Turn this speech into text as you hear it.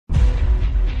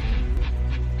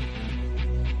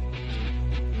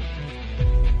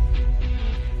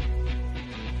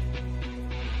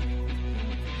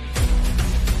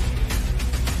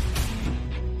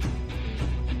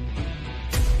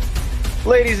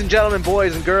Ladies and gentlemen,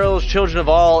 boys and girls, children of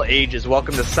all ages,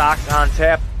 welcome to Sox on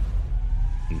Tap.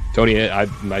 Tony,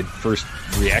 my first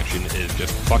reaction is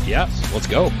just fuck yes, let's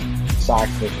go.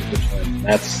 Sox versus Richmond.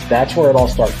 That's where it all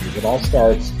starts. It all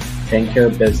starts taking care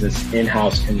of business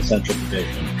in-house in the Central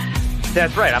Division.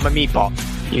 That's right, I'm a meatball.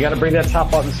 You got to bring that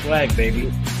top button swag,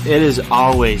 baby. It is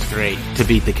always great to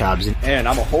beat the Cubs. And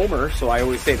I'm a homer, so I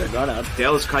always say they're gonna.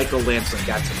 Dallas Keuchel, Lance Lynn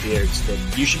got some beards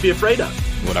that you should be afraid of.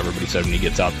 What everybody said when he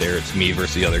gets out there, it's me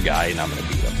versus the other guy, and I'm going to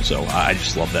beat him. So I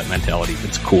just love that mentality.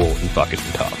 It's cool and fucking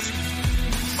tough.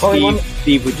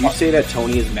 Steve, would you say that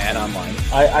Tony is mad online?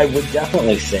 I would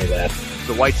definitely say that.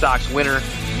 The White Sox winner.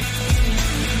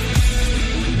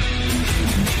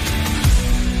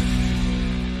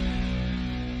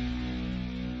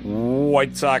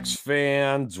 White Sox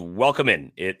fans, welcome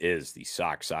in. It is the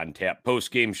Sox on Tap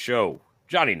post-game show.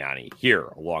 Johnny Nani here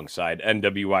alongside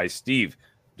NWI Steve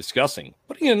discussing,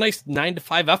 putting in a nice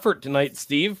 9-5 effort tonight,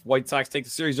 Steve. White Sox take the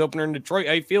series opener in Detroit.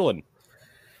 How you feeling?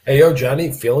 Hey, yo,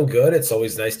 Johnny, feeling good. It's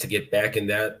always nice to get back in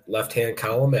that left-hand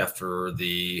column after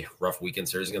the rough weekend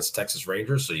series against Texas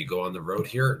Rangers. So you go on the road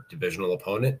here, divisional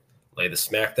opponent, lay the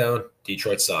smackdown,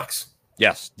 Detroit Sox.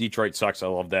 Yes, Detroit Sox. I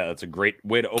love that. That's a great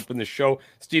way to open the show.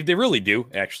 Steve, they really do,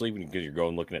 actually, because you're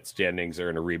going looking at standings. They're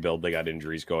in a rebuild. They got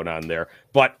injuries going on there.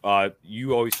 But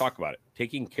you always talk about it.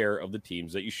 Taking care of the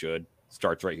teams that you should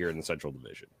starts right here in the Central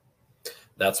Division.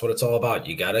 That's what it's all about.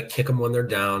 You got to kick them when they're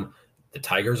down. The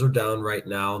Tigers are down right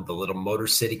now. The little Motor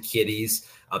City Kitties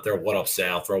out there. What up,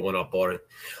 Sal? Throw one up, boy.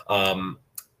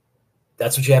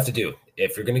 That's what you have to do.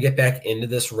 If you're going to get back into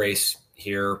this race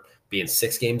here, being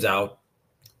 6 games out,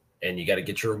 and you got to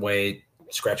get your way,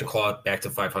 scratch and claw back to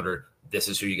 500, this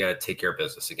is who you got to take care of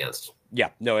business against. Yeah,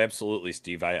 no, absolutely,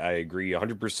 Steve. I agree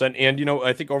 100%. And,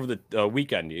 I think over the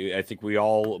weekend, I think we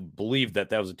all believed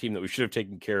that was a team that we should have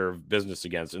taken care of business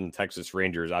against. And the Texas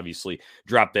Rangers obviously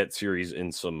dropped that series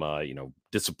in some,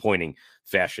 disappointing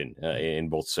fashion in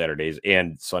both Saturday's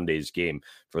and Sunday's game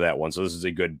for that one. So this is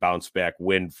a good bounce back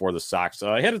win for the Sox.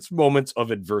 Had its moments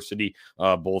of adversity,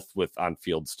 both with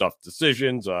on-field stuff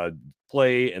decisions,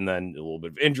 play, and then a little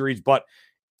bit of injuries. But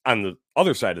on the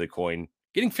other side of the coin,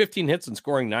 getting 15 hits and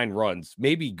scoring 9 runs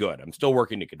may be good. I'm still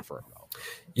working to confirm, though.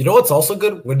 You know what's also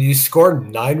good? When you score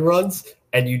 9 runs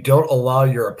and you don't allow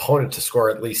your opponent to score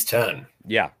at least 10.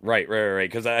 Yeah, right.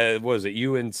 Because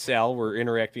you and Sal were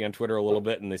interacting on Twitter a little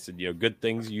bit, and they said, good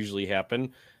things usually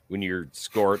happen when you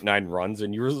score 9 runs,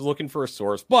 and you were looking for a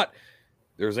source. But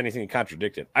there was anything that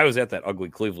contradicted. I was at that ugly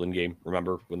Cleveland game,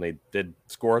 remember, when they did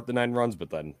score the 9 runs, but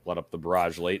then let up the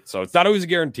barrage late. So it's not always a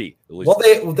guarantee. At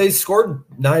least they scored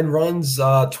 9 runs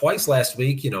twice last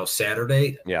week,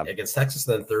 Saturday against Texas,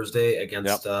 then Thursday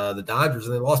against the Dodgers,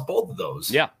 and they lost both of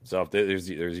those. Yeah, so there's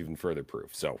even further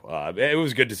proof. So it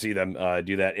was good to see them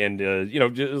do that. And,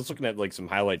 just looking at some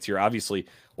highlights here, obviously,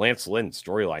 Lance Lynn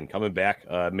storyline coming back,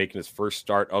 making his first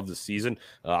start of the season.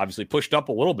 Obviously pushed up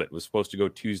a little bit. Was supposed to go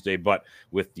Tuesday, but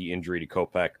with the injury to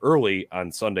Kopech early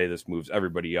on Sunday, this moves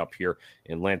everybody up here.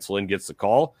 And Lance Lynn gets the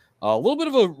call. A little bit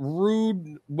of a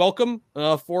rude welcome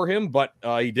for him, but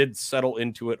he did settle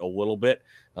into it a little bit.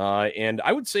 And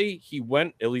I would say he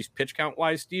went, at least pitch count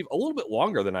wise, Steve, a little bit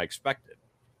longer than I expected.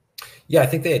 Yeah, I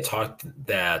think they had talked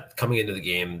that coming into the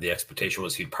game, the expectation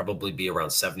was he'd probably be around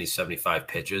 70, 75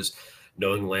 pitches.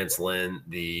 Knowing Lance Lynn,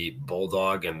 the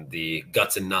Bulldog, and the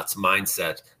guts and nuts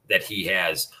mindset that he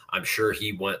has, I'm sure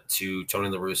he went to Tony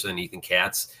La Russa and Ethan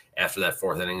Katz after that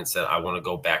 4th inning and said, I want to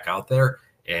go back out there.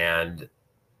 And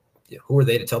who are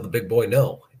they to tell the big boy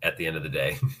no at the end of the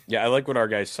day? Yeah, I like what our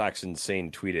guy Sox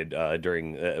Insane tweeted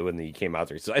during when he came out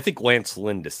there. He says, I think Lance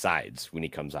Lynn decides when he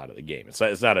comes out of the game.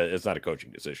 It's not a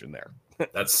coaching decision there.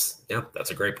 That's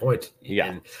a great point. Yeah.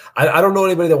 And I don't know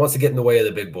anybody that wants to get in the way of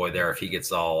the big boy there if he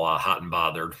gets all hot and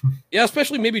bothered. Yeah,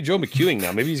 especially maybe Joe McEwing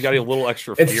now. Maybe he's got a little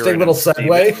extra fear. Interesting little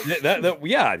segue.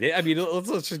 Yeah, I mean,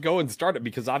 let's just go and start it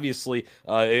because obviously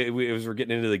we're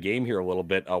getting into the game here a little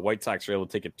bit. White Sox were able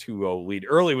to take a 2-0 lead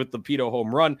early with the Pito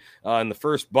home run in the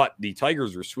first, but the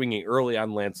Tigers were swinging early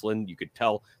on Lance Lynn. You could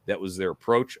tell that was their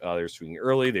approach. They were swinging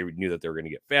early. They knew that they were going to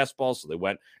get fastballs, so they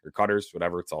went, or cutters,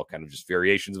 whatever. It's all kind of just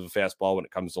variations of a fastball when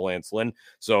it comes to Lance Lynn.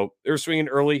 So they were swinging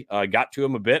early, got to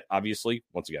him a bit, obviously.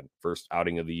 Once again, first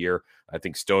outing of the year. I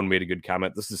think Stone made a good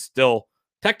comment. This is still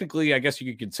technically, I guess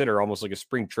you could consider almost like a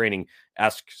spring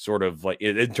training-esque sort of like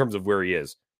in terms of where he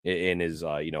is in his,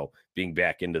 being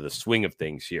back into the swing of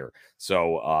things here.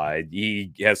 So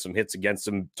he has some hits against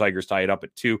him. Tigers tie it up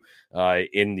at 2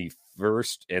 in the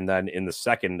first, and then in the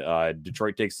second,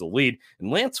 Detroit takes the lead.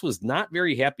 And Lance was not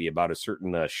very happy about a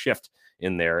certain shift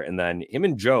in there. And then him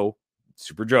and Joe,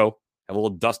 Super Joe, have a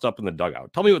little dust up in the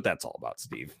dugout. Tell me what that's all about,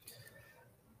 Steve.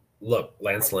 Look,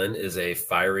 Lance Lynn is a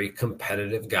fiery,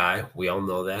 competitive guy. We all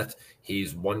know that.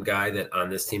 He's one guy that on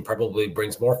this team probably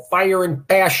brings more fire and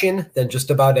passion than just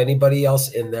about anybody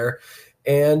else in there.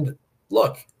 And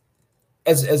look,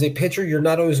 as a pitcher, you're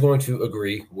not always going to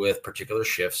agree with particular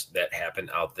shifts that happen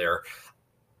out there.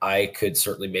 I could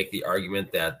certainly make the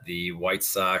argument that the White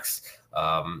Sox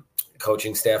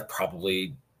coaching staff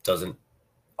probably doesn't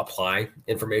apply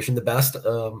information the best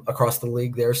across the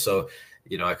league there. So,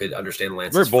 I could understand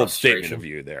Lance's very bold frustration. statement of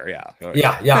you there.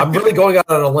 Yeah. Yeah. I'm really going out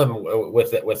on a limb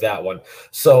with that one.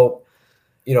 So,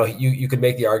 you could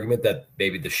make the argument that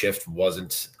maybe the shift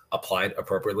wasn't applied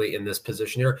appropriately in this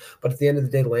position here. But at the end of the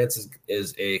day, Lance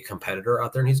is a competitor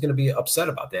out there, and he's going to be upset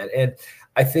about that. And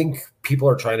I think people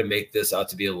are trying to make this out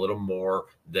to be a little more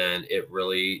than it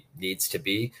really needs to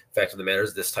be. Fact of the matter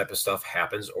is, this type of stuff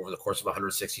happens over the course of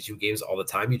 162 games all the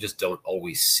time. You just don't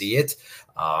always see it.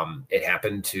 It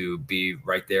happened to be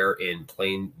right there in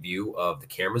plain view of the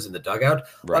cameras in the dugout.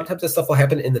 Right. A lot of times that stuff will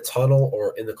happen in the tunnel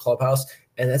or in the clubhouse,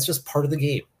 and that's just part of the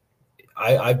game.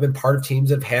 I've been part of teams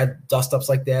that have had dust-ups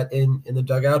like that in the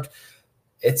dugout.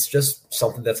 It's just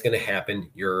something that's going to happen.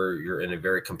 You're in a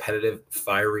very competitive,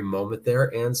 fiery moment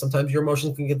there, and sometimes your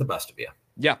emotions can get the best of you.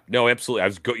 Yeah, no,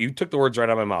 absolutely. You took the words right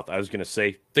out of my mouth. I was going to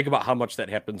say, think about how much that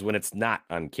happens when it's not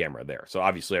on camera there. So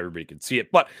obviously everybody can see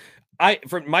it. But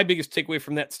for my biggest takeaway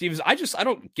from that, Steve, is I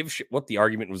don't give a shit what the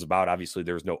argument was about. Obviously,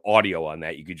 there's no audio on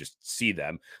that. You could just see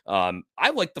them. I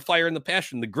like the fire and the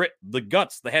passion, the grit, the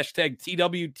guts, the hashtag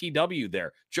TWTW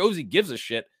there. Josie gives a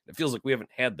shit. It feels like we haven't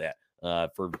had that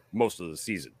for most of the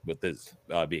season with his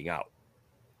being out.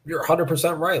 You're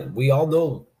 100% right. We all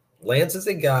know Lance is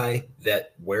a guy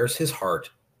that wears his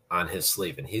heart on his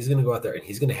sleeve, and he's going to go out there and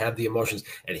he's going to have the emotions.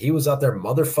 And he was out there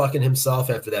motherfucking himself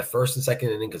after that first and second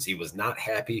inning because he was not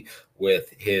happy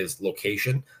with his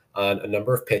location on a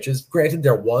number of pitches. Granted,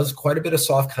 there was quite a bit of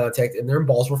soft contact in there and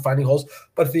balls were finding holes,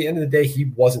 but at the end of the day, he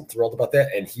wasn't thrilled about that.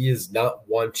 And he is not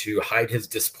one to hide his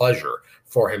displeasure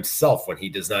for himself when he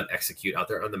does not execute out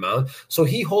there on the mound. So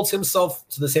he holds himself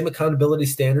to the same accountability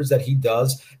standards that he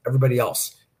does everybody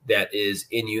else that is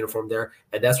in uniform there.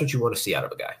 And that's what you want to see out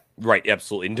of a guy. Right,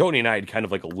 absolutely. And Tony and I had kind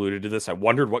of alluded to this. I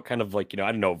wondered what kind of I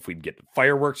don't know if we'd get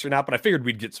fireworks or not, but I figured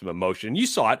we'd get some emotion. You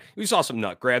saw it. We saw some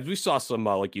nut grabs. We saw some,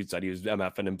 like you said, he was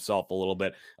MFing himself a little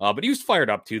bit. But he was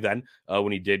fired up too then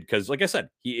when he did. Because like I said,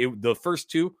 the first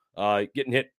two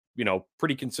getting hit,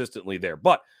 pretty consistently there.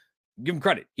 But give him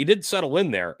credit. He did settle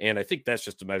in there. And I think that's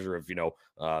just a measure of,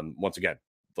 once again,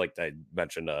 like I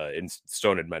mentioned,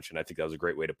 Stone had mentioned, I think that was a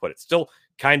great way to put it. Still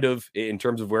kind of in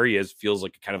terms of where he is, feels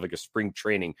like kind of like a spring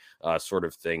training sort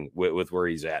of thing with where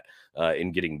he's at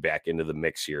in getting back into the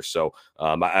mix here. So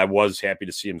I was happy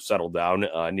to see him settle down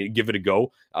and give it a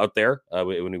go out there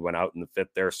when he went out in the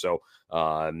fifth there. So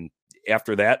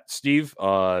after that, Steve,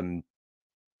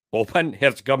 bullpen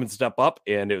has to come and step up,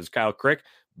 and it was Kyle Crick,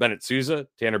 Bennett Sousa,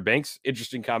 Tanner Banks.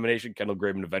 Interesting combination. Kendall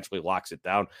Graveman eventually locks it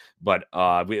down, but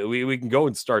we can go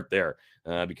and start there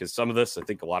because some of this, I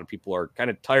think a lot of people are kind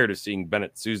of tired of seeing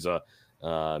Bennett Sousa,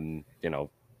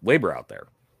 labor out there.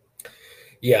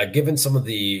 Yeah, given some of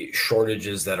the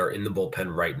shortages that are in the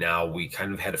bullpen right now, we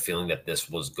kind of had a feeling that this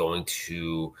was going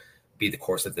to be the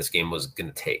course that this game was going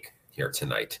to take here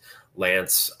tonight.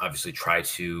 Lance obviously tried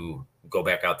to go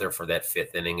back out there for that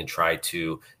fifth inning and try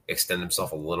to extend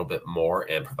himself a little bit more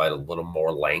and provide a little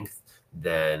more length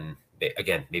than,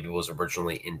 again, maybe was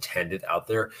originally intended out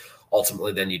there.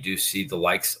 Ultimately, then you do see the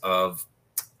likes of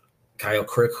Kyle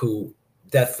Crick, who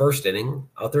that first inning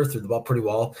out there threw the ball pretty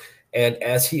well. And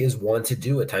as he is one to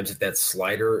do at times, if that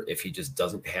slider, if he just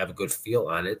doesn't have a good feel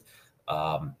on it,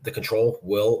 the control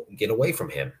will get away from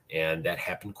him. And that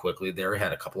happened quickly there.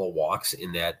 Had a couple of walks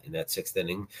in that sixth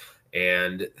inning,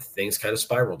 and things kind of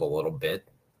spiraled a little bit.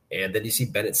 And then you see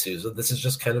Bennett Sousa. This is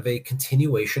just kind of a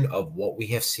continuation of what we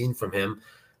have seen from him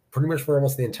pretty much for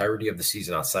almost the entirety of the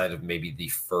season, outside of maybe the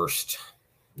first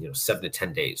 7 to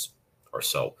 10 days or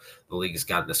so. The league has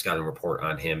gotten a scouting report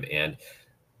on him. And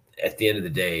at the end of the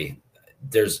day,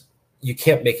 you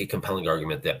can't make a compelling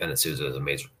argument that Bennett Sousa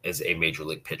is a major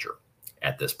league pitcher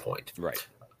at this point. Right.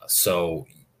 So,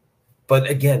 but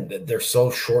again, they're so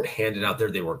short-handed out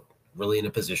there. They were really in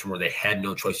a position where they had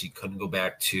no choice. You couldn't go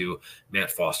back to Matt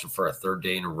Foster for a third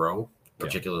day in a row,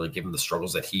 particularly given the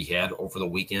struggles that he had over the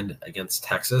weekend against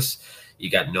Texas. You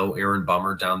got no Aaron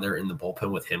Bummer down there in the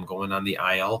bullpen with him going on the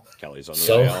IL. Kelly's on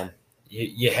the IL.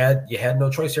 You had no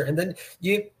choice here. And then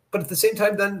but at the same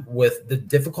time, then with the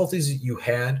difficulties you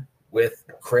had with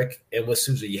Crick and with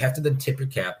Sousa, you have to then tip your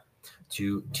cap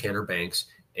to Tanner Banks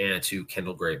and to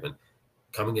Kendall Graveman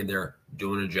coming in there,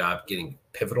 doing a job, getting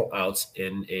pivotal outs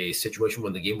in a situation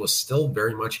when the game was still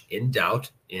very much in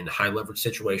doubt in high leverage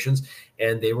situations,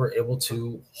 and they were able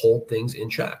to hold things in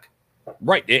check.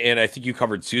 Right, and I think you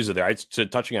covered Souza there.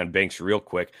 Touching on Banks real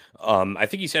quick, I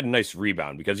think he's had a nice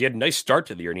rebound because he had a nice start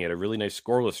to the year and he had a really nice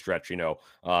scoreless stretch,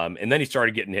 and then he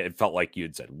started getting hit. It felt like you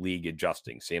had said league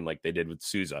adjusting, same like they did with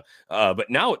Souza. But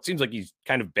now it seems like he's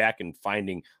kind of back and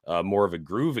finding more of a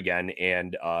groove again,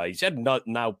 and he's had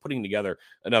now putting together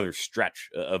another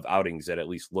stretch of outings that at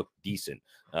least look decent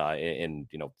and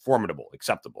formidable,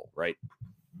 acceptable, right?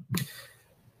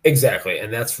 Exactly.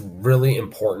 And that's really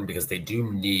important because they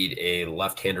do need a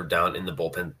left-hander down in the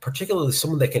bullpen, particularly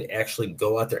someone that can actually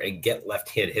go out there and get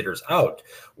left-hand hitters out,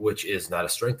 which is not a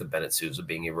strength of Bennett Souza,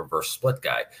 being a reverse split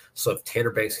guy. So if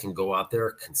Tanner Banks can go out there,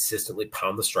 consistently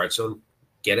pound the strike zone,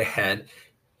 get ahead,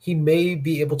 he may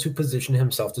be able to position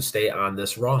himself to stay on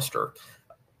this roster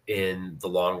in the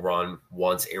long run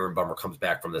once Aaron Bummer comes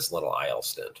back from this little IL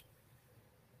stint.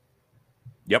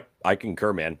 Yep, I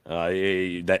concur, man.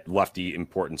 That lefty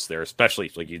importance there, especially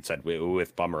like you'd said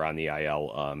with Bummer on the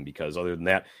IL, because other than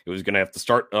that, it was going to have to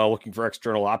start looking for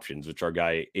external options, which our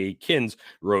guy A. Kins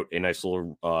wrote a nice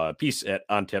little piece at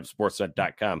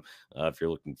ontapsportsnet.com if you're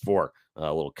looking for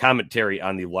a little commentary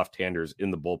on the left-handers in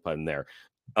the bullpen there.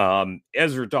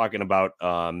 As we're talking about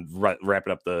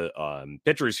wrapping up the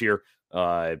pitchers here,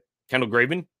 Kendall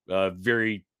Graveman,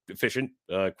 very efficient,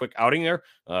 quick outing there,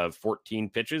 14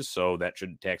 pitches, so that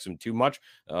shouldn't tax him too much.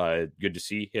 Good to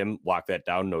see him lock that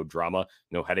down. No drama,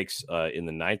 no headaches in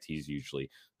the ninth. He's usually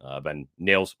been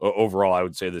nails overall, I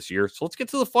would say, this year. So let's get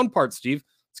to the fun part, Steve.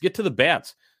 Let's get to the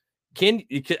bats.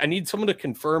 I need someone to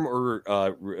confirm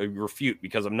or refute,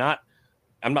 because I'm not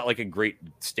like a great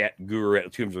stat guru in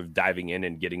terms of diving in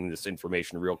and getting this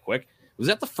information real quick. Was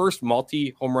that the first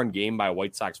multi-home run game by a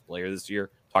White Sox player this year?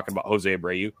 Talking about Jose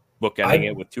Abreu, bookending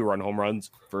it with 2-run home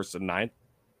runs, first and ninth.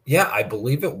 Yeah, I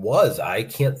believe it was. I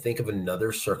can't think of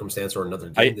another circumstance or another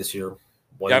game this year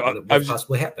when it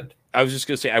possibly happened. I was just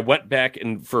going to say, I went back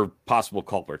and for possible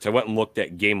culprits, I went and looked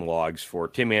at game logs for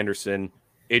Tim Anderson,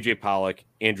 AJ Pollock,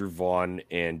 Andrew Vaughn,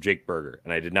 and Jake Berger,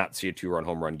 and I did not see a 2-run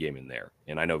home run game in there.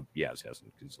 And I know Yaz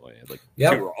hasn't, because I had like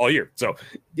 2 all year. So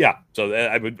yeah, so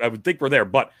I would think we're there.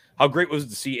 But how great was it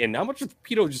to see, and how much does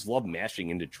Pito just love mashing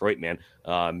in Detroit, man?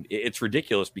 It's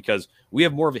ridiculous because we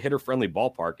have more of a hitter-friendly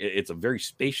ballpark. It's a very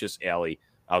spacious alley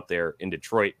out there in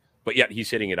Detroit, but yet he's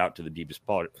hitting it out to the deepest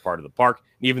part of the park.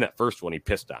 And even that first one, he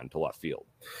pissed on to left field.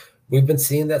 We've been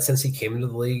seeing that since he came into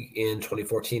the league in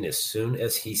 2014. As soon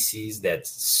as he sees that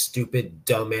stupid,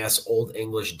 dumbass Old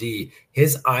English D,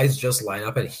 his eyes just light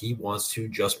up and he wants to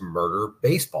just murder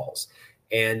baseballs.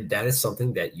 And that is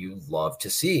something that you love to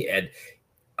see. And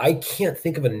I can't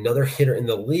think of another hitter in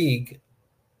the league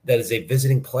that is a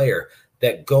visiting player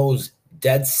that goes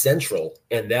dead central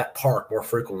in that park more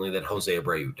frequently than Jose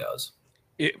Abreu does.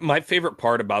 My favorite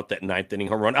part about that ninth inning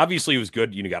home run, obviously it was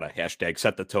good. You got a hashtag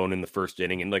set the tone in the first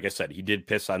inning. And like I said, he did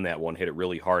piss on that one, hit it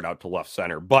really hard out to left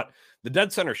center. But the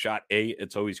dead center shot, A,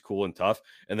 it's always cool and tough.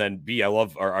 And then B, I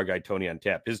love our guy Tony on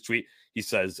Tap. His tweet, he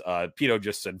says, Pito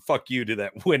just said, fuck you to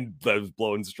that wind that was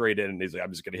blowing straight in. And he's like,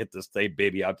 I'm just going to hit this thing,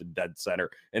 baby, out to dead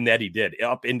center. And that he did,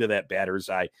 up into that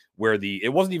batter's eye where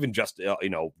it wasn't even just,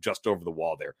 just over the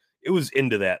wall there. It was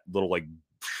into that little like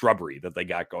shrubbery that they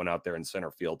got going out there in center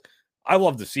field. I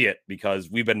love to see it because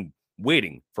we've been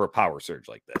waiting for a power surge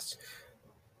like this.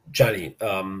 Johnny,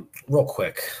 real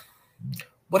quick,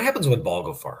 what happens when ball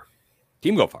go far?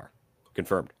 Team go far.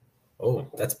 Confirmed. Oh,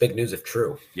 that's big news if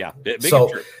true. Yeah.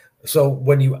 So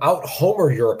when you out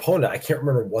homer your opponent, I can't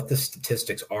remember what the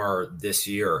statistics are this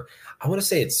year. I want to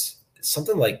say it's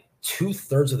something like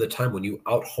 2/3 of the time when you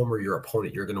out homer your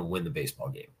opponent, you're going to win the baseball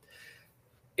game.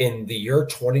 In the year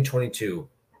 2022,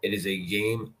 it is a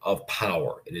game of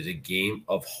power. It is a game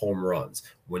of home runs.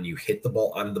 When you hit the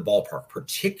ball out of the ballpark,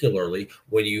 particularly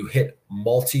when you hit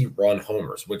multi-run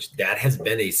homers, which that has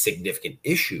been a significant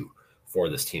issue for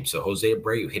this team. So Jose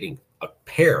Abreu hitting a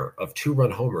pair of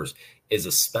 2-run homers is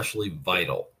especially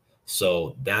vital.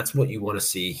 So that's what you want to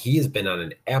see. He has been on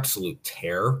an absolute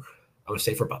tear, I would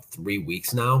say, for about 3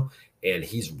 weeks now. And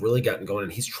he's really gotten going,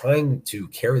 and he's trying to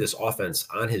carry this offense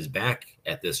on his back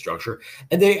at this juncture.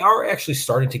 And they are actually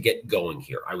starting to get going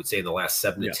here, I would say, in the last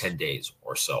 7 to 10 days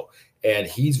or so. And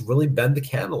he's really been the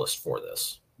catalyst for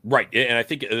this. Right. And I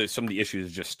think some of the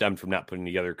issues just stemmed from not putting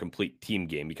together a complete team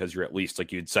game, because you're at least,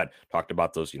 like you had said, talked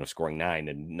about those, scoring 9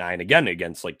 and 9 again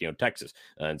against Texas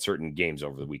in certain games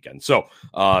over the weekend. So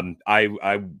I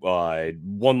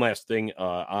one last thing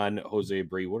on Jose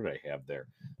Abreu. What did I have there?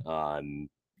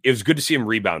 It was good to see him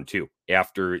rebound too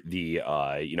after the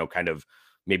kind of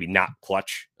maybe not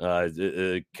clutch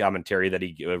commentary that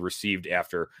he received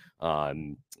after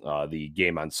the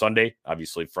game on Sunday.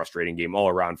 Obviously, frustrating game all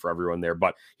around for everyone there,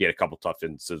 but he had a couple tough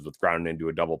instances with grounding into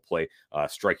a double play,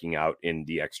 striking out in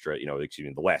the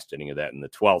the last inning of that in the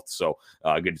 12th. So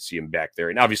good to see him back there.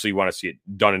 And obviously, you want to see it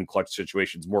done in clutch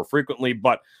situations more frequently,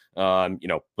 but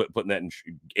putting that in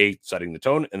A, setting the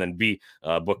tone, and then B,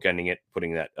 bookending it,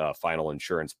 putting that final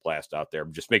insurance blast out there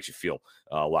just makes you feel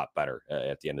a lot better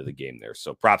at the end of the game there.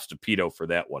 So props to Pito for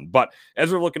that one. But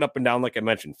as we're looking up and down, like I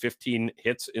mentioned, 15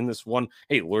 hits in this one.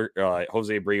 Hey,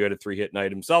 Jose Abreu had a 3-hit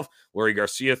night himself. Leury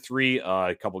Garcia 3,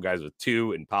 a couple guys with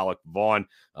 2, and Pollock, Vaughn.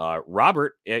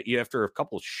 Robert, after a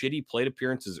couple shitty plate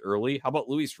appearances early, how about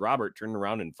Luis Robert turning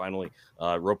around and finally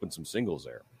roping some singles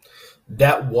there?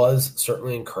 That was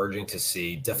certainly encouraging to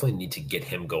see. Definitely need to get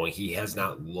him going. He has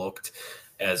not looked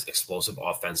as explosive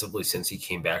offensively since he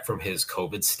came back from his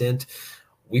COVID stint.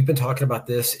 We've been talking about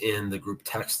this in the group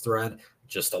text thread.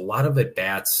 Just a lot of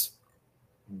at-bats,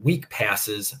 weak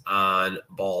passes on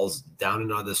balls down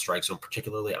and out of the strike zone,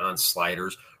 particularly on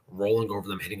sliders, rolling over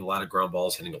them, hitting a lot of ground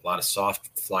balls, hitting a lot of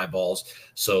soft fly balls.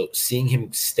 So seeing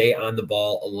him stay on the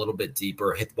ball a little bit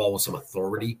deeper, hit the ball with some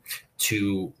authority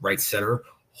to right center,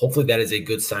 hopefully that is a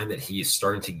good sign that he is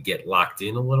starting to get locked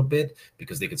in a little bit,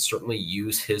 because they could certainly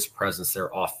use his presence there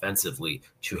offensively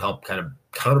to help kind of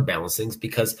counterbalance things,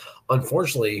 because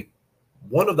unfortunately,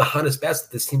 one of the hottest bats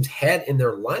that this team's had in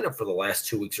their lineup for the last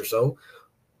 2 weeks or so,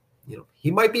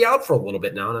 he might be out for a little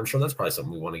bit now, and I'm sure that's probably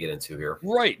something we want to get into here.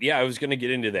 Right. Yeah, I was going to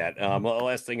get into that.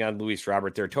 Last thing on Luis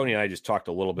Robert there. Tony and I just talked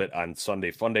a little bit on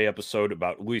Sunday Funday episode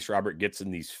about Luis Robert gets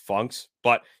in these funks,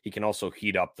 but he can also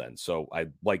heat up then. So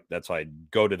that's why I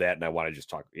go to that, and I want to just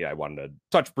talk. Yeah, I wanted to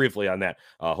touch briefly on that.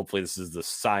 Hopefully this is the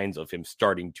signs of him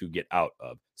starting to get out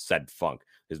of said funk,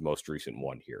 his most recent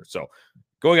one here. So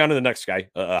going on to the next guy,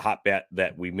 a hot bat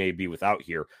that we may be without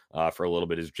here for a little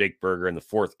bit is Jake Burger in the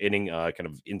 4th inning, kind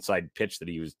of inside pitch that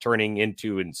he was turning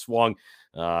into and swung.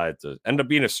 It ended up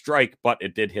being a strike, but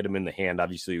it did hit him in the hand.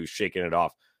 Obviously, he was shaking it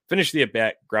off. Finished the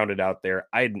at-bat, grounded out there.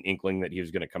 I had an inkling that he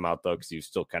was going to come out, though, because he was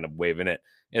still kind of waving it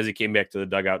as he came back to the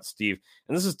dugout, Steve.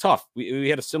 And this is tough. We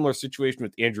had a similar situation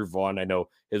with Andrew Vaughn. I know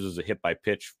his was a hit by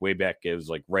pitch way back. It was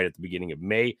like right at the beginning of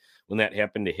May when that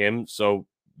happened to him. So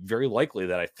very likely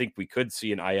that I think we could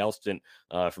see an IL stint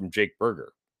from Jake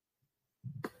Burger.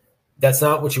 That's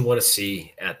not what you want to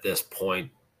see at this point.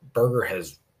 Burger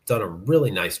has done a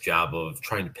really nice job of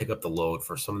trying to pick up the load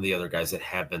for some of the other guys that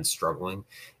have been struggling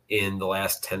in the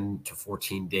last 10 to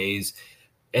 14 days.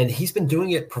 And he's been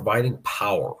doing it providing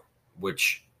power,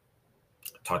 which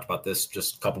I talked about this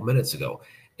just a couple minutes ago.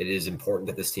 It is important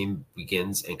that this team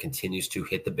begins and continues to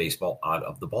hit the baseball out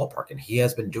of the ballpark. And he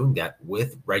has been doing that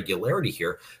with regularity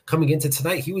here. Coming into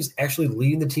tonight, he was actually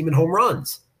leading the team in home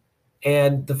runs.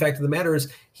 And the fact of the matter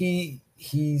is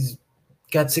he's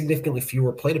got significantly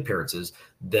fewer plate appearances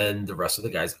than the rest of the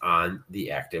guys on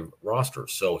the active roster.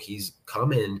 So he's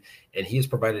come in and he has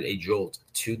provided a jolt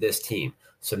to this team.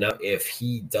 So now if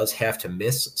he does have to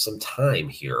miss some time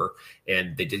here,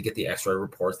 and they did get the X-ray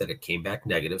reports that it came back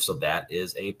negative, so that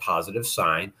is a positive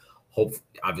sign.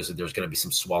 Obviously, there's going to be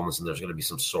some swellness and there's going to be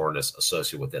some soreness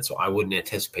associated with that. So I wouldn't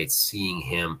anticipate seeing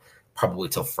him probably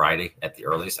till Friday at the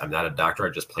earliest. I'm not a doctor. I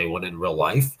just play one in real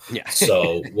life. Yeah.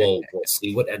 So we'll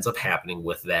see what ends up happening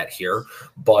with that here.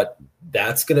 But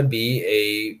that's going to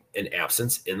be an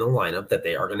absence in the lineup that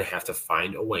they are going to have to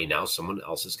find a way now. Someone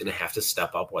else is going to have to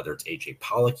step up, whether it's AJ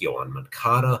Pollock, Yohan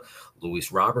Moncada,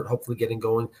 Luis Robert, hopefully getting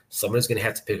going. Someone's going to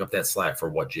have to pick up that slack for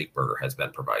what Jake Burger has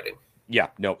been providing. Yeah,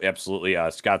 no, absolutely.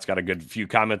 Scott's got a good few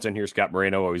comments in here. Scott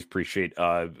Moreno, always appreciate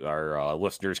our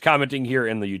listeners commenting here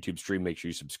in the YouTube stream. Make sure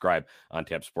you subscribe on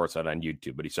Tap Sports on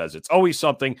YouTube. But he says it's always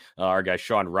something. Our guy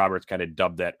Sean Roberts kind of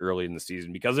dubbed that early in the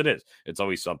season because it is. It's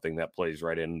always something that plays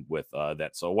right in with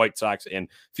that. So White Sox and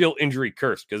feel injury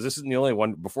cursed because this isn't the only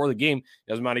one. Before the game,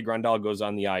 Yasmani Grandal goes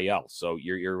on the IL. So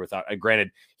you're without.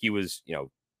 Granted, he was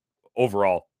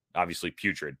overall, obviously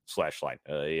putrid /line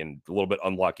and a little bit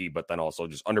unlucky, but then also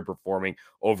just underperforming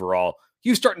overall. He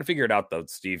was starting to figure it out though,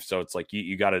 Steve. So it's like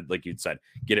you got to, like you'd said,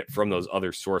 get it from those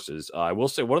other sources. I will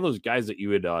say one of those guys that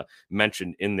you had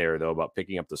mentioned in there though about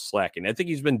picking up the slack, and I think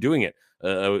he's been doing it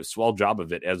a swell job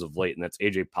of it as of late, and that's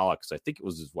AJ Pollock. Because I think it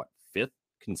was his 5th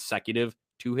consecutive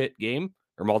 2-hit game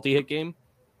or multi-hit game.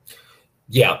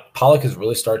 Yeah, Pollock has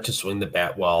really started to swing the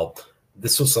bat well.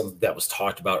 This was something that was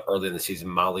talked about early in the season.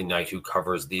 Molly Knight, who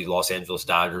covers the Los Angeles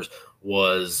Dodgers,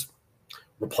 was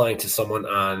replying to someone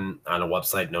on a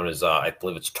website known as, I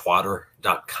believe it's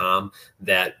twatter.com,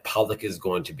 that Pollock is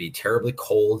going to be terribly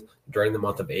cold during the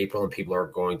month of April, and people are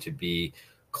going to be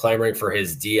clamoring for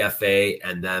his DFA.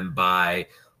 And then by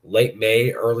late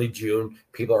May, early June,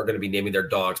 people are going to be naming their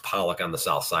dogs Pollock on the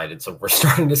south side. And so we're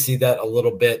starting to see that a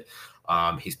little bit.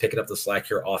 He's picking up the slack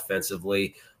here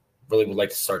offensively. Really would like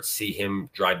to start to see him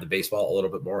drive the baseball a little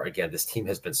bit more. Again, this team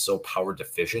has been so power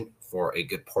deficient for a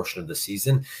good portion of the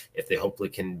season. If they hopefully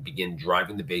can begin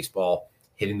driving the baseball,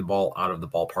 hitting the ball out of the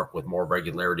ballpark with more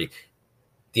regularity,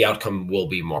 the outcome will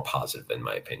be more positive, in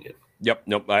my opinion. Yep.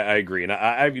 Nope. I agree. And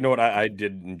I you know what? I do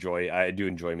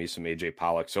enjoy me some AJ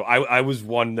Pollock. So I was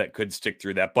one that could stick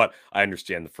through that, but I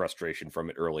understand the frustration from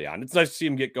it early on. It's nice to see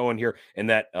him get going here, and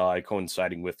that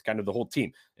coinciding with kind of the whole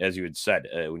team, as you had said,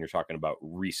 when you're talking about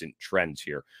recent trends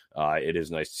here. It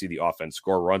is nice to see the offense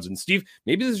score runs. And Steve,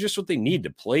 maybe this is just what they need to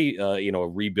play,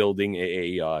 rebuilding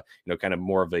kind of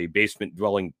more of a basement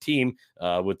dwelling team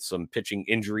with some pitching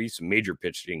injuries, some major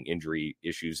pitching injury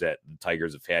issues that the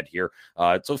Tigers have had here.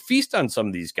 So feast on some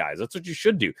of these guys. That's what you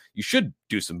should do. You should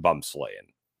do some bum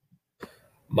slaying.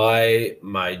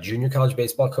 My junior college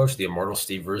baseball coach, the immortal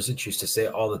Steve Ruzich, used to say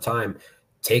all the time,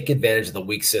 take advantage of the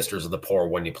weak sisters of the poor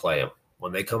when you play them.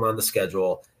 When they come on the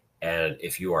schedule, and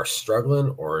if you are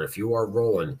struggling or if you are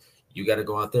rolling, you got to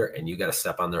go out there and you got to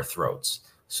step on their throats.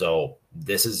 So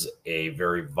this is a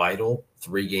very vital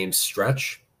 3-game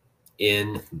stretch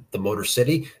in the Motor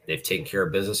City. They've taken care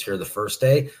of business here the first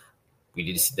day. We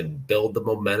need to see them build the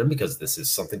momentum because this is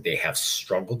something they have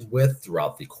struggled with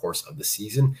throughout the course of the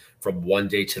season, from one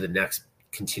day to the next,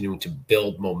 continuing to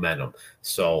build momentum.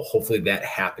 So hopefully that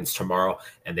happens tomorrow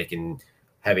and they can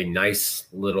have a nice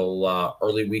little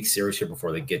early week series here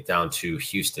before they get down to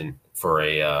Houston for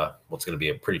what's going to be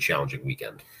a pretty challenging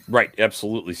weekend. Right.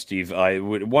 Absolutely, Steve.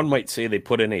 One might say they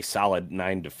put in a solid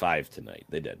 9-5 tonight.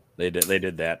 They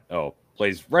did that. Oh,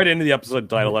 plays right into the episode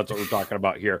title. That's what we're talking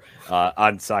about here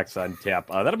on Sox on Tap.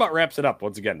 That about wraps it up.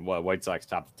 Once again, White Sox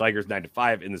top the Tigers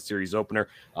 9-5 in the series opener.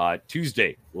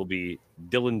 Tuesday will be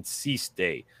Dylan Cease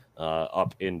Day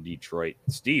up in Detroit.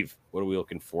 Steve, what are we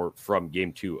looking for from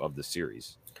game 2 of the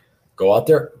series? Go out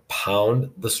there, pound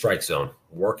the strike zone,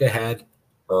 work ahead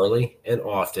early and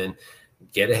often,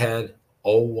 get ahead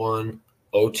 0-1,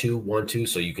 0-2, 1-2,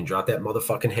 so you can drop that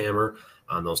motherfucking hammer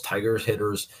on those Tigers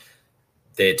hitters.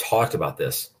 They had talked about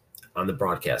this on the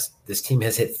broadcast. This team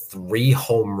has hit 3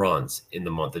 home runs in the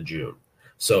month of June.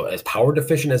 So as power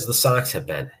deficient as the Sox have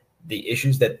been, the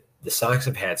issues that the Sox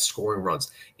have had scoring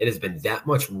runs, it has been that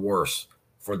much worse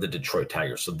for the Detroit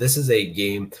Tigers. So this is a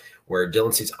game where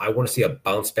Dylan Cease, I want to see a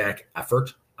bounce back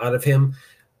effort out of him.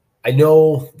 I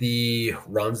know the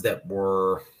runs that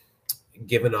were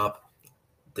given up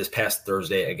this past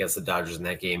Thursday against the Dodgers in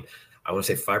that game, I want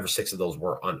to say 5 or 6 of those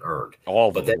were unearned.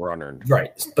 All of them were unearned.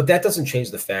 Right. But that doesn't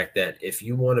change the fact that if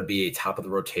you want to be a top of the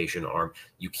rotation arm,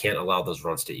 you can't allow those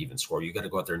runs to even score. You got to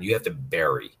go out there and you have to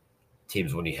bury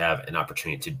teams when you have an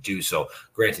opportunity to do so.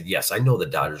 Granted, yes, I know the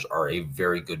Dodgers are a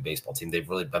very good baseball team. They've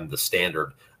really been the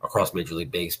standard across Major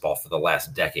League Baseball for the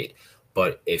last decade.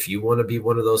 But if you want to be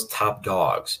one of those top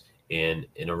dogs in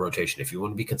a rotation, if you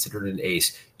want to be considered an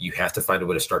ace, you have to find a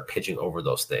way to start pitching over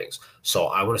those things. So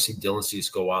I want to see Dylan Cease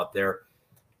go out there,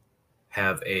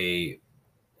 have the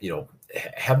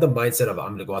mindset of I'm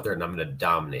going to go out there and I'm going to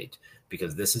dominate,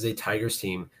 because this is a Tigers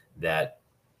team that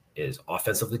is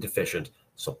offensively deficient.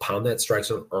 So pound that strike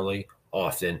zone early,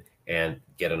 often, and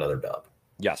get another dub.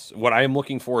 Yes. What I am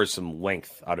looking for is some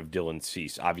length out of Dylan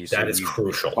Cease. Obviously, that is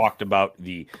crucial. Talked about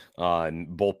the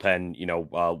bullpen,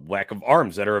 lack of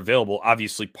arms that are available.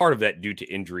 Obviously, part of that due to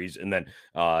injuries, and then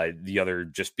the other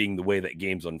just being the way that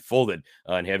games unfolded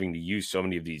and having to use so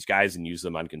many of these guys and use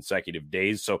them on consecutive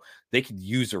days. So they could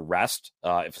use a rest.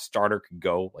 If a starter could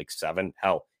go like 7,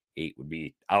 hell, 8 would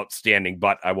be outstanding,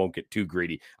 but I won't get too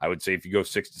greedy. I would say if you go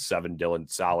 6 to 7,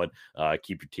 Dylan, solid.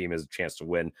 Keep your team as a chance to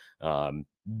win.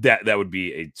 That would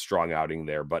be a strong outing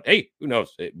there. But hey, who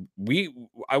knows?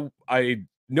 I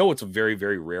know it's a very,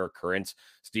 very rare occurrence,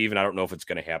 Steve, and I don't know if it's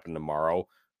going to happen tomorrow,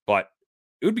 but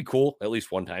it would be cool at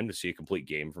least one time to see a complete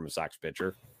game from a Sox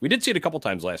pitcher. We did see it a couple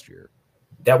times last year.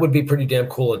 That would be pretty damn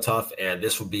cool and tough, and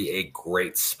this would be a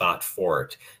great spot for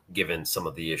it, given some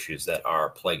of the issues that are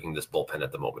plaguing this bullpen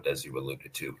at the moment, as you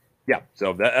alluded to. Yeah,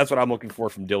 so that's what I'm looking for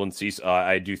from Dylan Cease.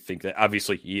 I do think that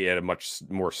obviously he had a much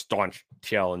more staunch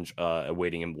challenge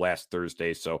awaiting him last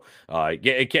Thursday, so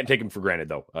it can't take him for granted,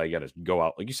 though. You got to go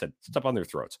out, like you said, step on their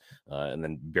throats, and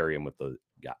then bury him with the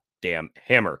goddamn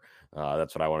hammer.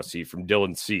 That's what I want to see from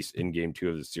Dylan Cease in Game 2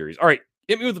 of the series. All right,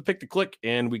 hit me with a pick to click,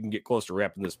 and we can get close to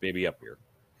wrapping this baby up here.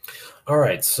 All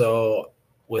right, so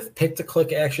with pick to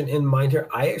click action in mind here,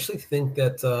 I actually think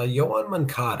that Yoan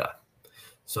Moncada.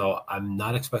 So I'm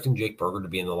not expecting Jake Burger to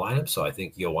be in the lineup, so I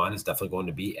think Yoan is definitely going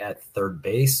to be at third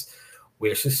base.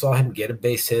 We actually saw him get a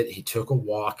base hit. He took a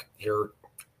walk here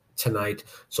tonight,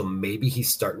 so maybe he's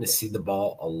starting to see the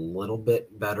ball a little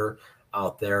bit better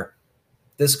out there.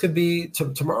 This could be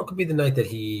tomorrow could be the night that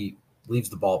he leaves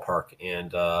the ballpark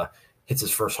and hits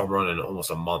his first home run in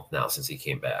almost a month now since he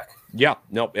came back. Yeah,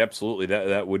 nope, absolutely.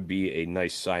 That would be a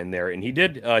nice sign there. And he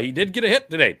did get a hit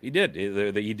today. He did.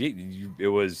 It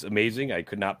was amazing. I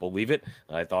could not believe it.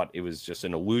 I thought it was just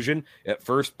an illusion at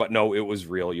first, but no, it was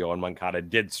real. Yoan Moncada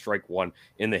did strike one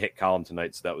in the hit column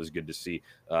tonight, so that was good to see.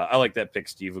 I like that pick,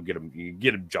 Steve. We'll get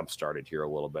him jump started here a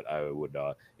little bit. I would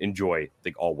enjoy. I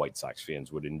think all White Sox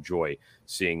fans would enjoy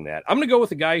seeing that. I'm going to go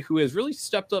with a guy who has really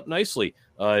stepped up nicely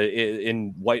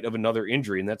in light of another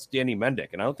injury, and that's Danny Mendick.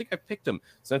 And I don't think I've picked him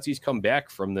since he's come back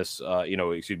from this,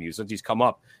 since he's come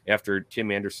up after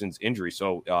Tim Anderson's injury.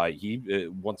 So he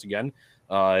once again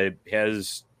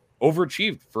has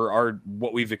overachieved for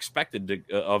what we've expected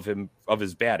of him, of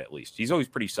his bat at least. He's always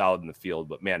pretty solid in the field,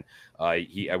 but man, I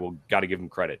will got to give him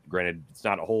credit. Granted, it's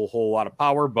not a whole lot of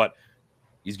power, but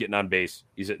he's getting on base.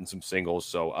 He's hitting some singles.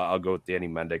 So I'll go with Danny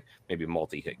Mendick. Maybe a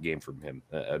multi-hit game from him.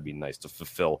 That'd be nice to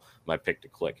fulfill my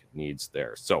pick-to-click needs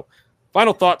there. So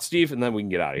final thought, Steve, and then we can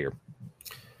get out of here.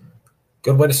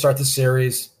 Good way to start the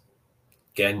series.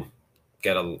 Again,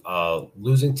 get a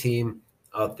losing team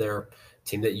out there,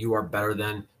 team that you are better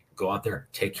than. Go out there,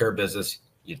 take care of business.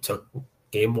 You took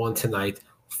game one tonight.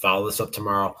 Follow this up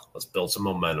tomorrow. Let's build some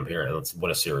momentum here, and let's win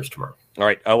a series tomorrow. All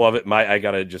right, I love it. I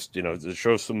gotta just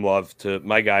show some love to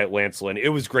my guy Lance Lynn. It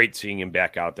was great seeing him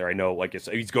back out there. I know, like I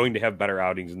said, he's going to have better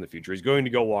outings in the future. He's going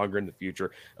to go longer in the future.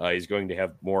 He's going to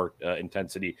have more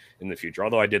intensity in the future.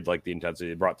 Although I did like the intensity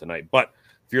they brought tonight. But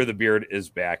Fear the Beard is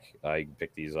back. You can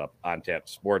pick these up on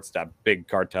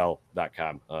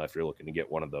tapsports.bigcartel.com if you're looking to get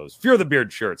one of those Fear the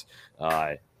Beard shirts.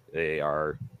 They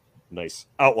are nice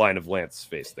outline of Lance's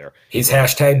face there. He's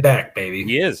hashtag back, baby.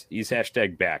 He is. He's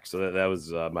hashtag back. So that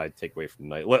was my takeaway from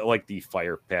tonight. Like the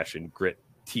fire, passion, grit,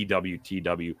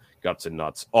 TW, guts and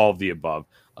nuts, all of the above.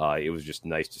 It was just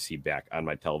nice to see back on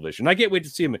my television. I can't wait to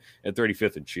see him at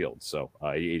 35th and Shield. So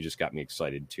he just got me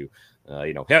excited to,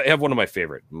 have one of my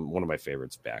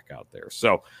favorites back out there.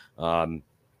 So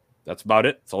that's about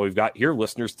it. That's all we've got here.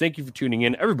 Listeners, thank you for tuning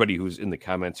in. Everybody who's in the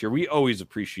comments here, we always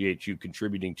appreciate you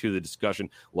contributing to the discussion.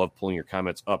 Love pulling your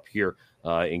comments up here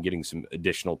and getting some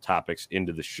additional topics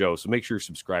into the show. So make sure you're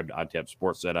subscribed to OnTap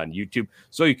Sportsnet on YouTube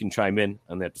so you can chime in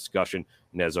on that discussion.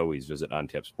 And as always, visit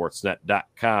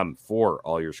OnTapSportsnet.com for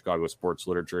all your Chicago sports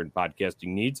literature and podcasting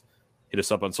needs. Hit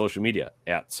us up on social media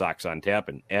at Sox on Tap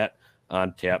and at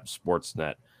OnTap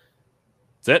Sportsnet.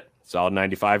 That's it. Solid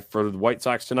 95 for the White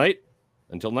Sox tonight.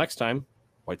 Until next time,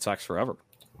 White Sox forever.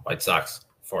 White Sox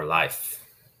for life.